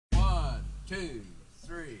2,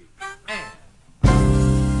 3, and...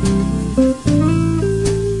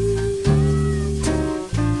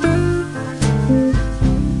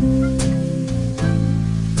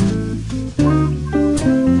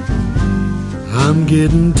 I'm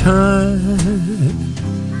getting tired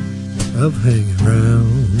of hanging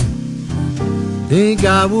around. Think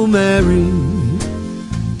I will marry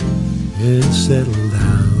and settle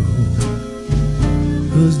down.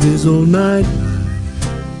 'Cause this old nightlife,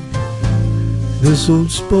 this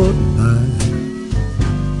old sport life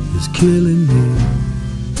is killing me.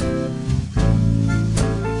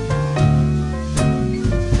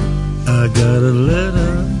 I got a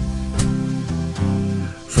letter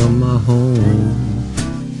from my home.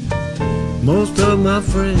 Most of my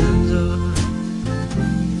friends are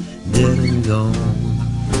dead and gone.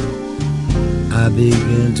 I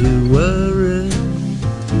began to worry,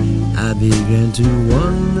 I began to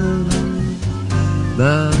wonder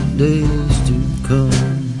about days to come.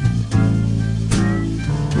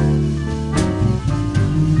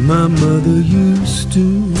 My mother used to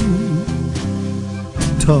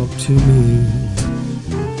talk to me.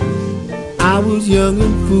 I was young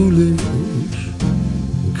and foolish,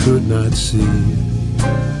 could not see.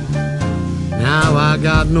 Now I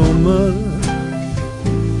got no mother,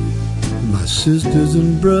 my sisters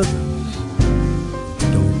and brothers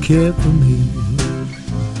don't care for me.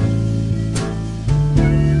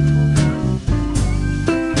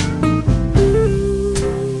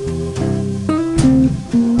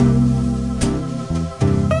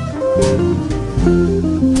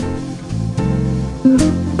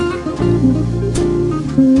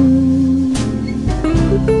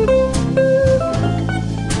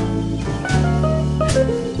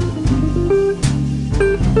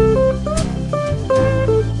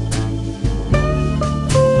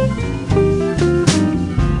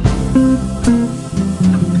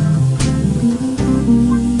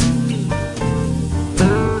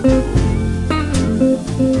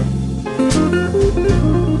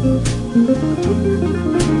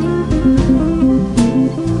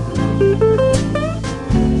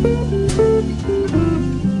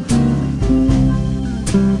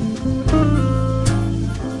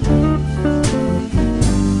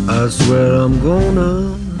 I swear I'm gonna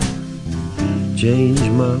change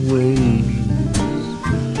my ways.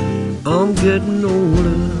 I'm getting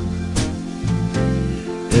older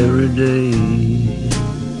every day.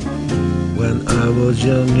 When I was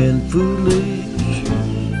young and foolish,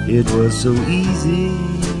 it was so easy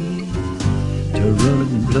to run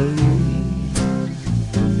and play.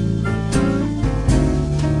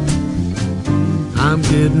 I'm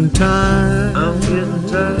getting tired of hanging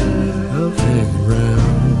around.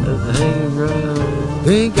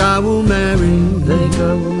 Think I will marry,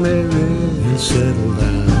 and settle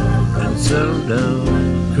down.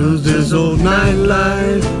 'Cause this old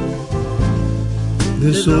nightlife,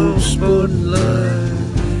 this old sporting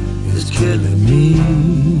life is killing me.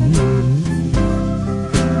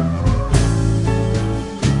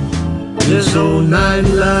 This old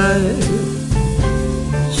nightlife,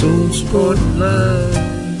 this old sporting life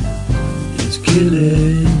is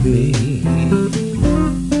killing me.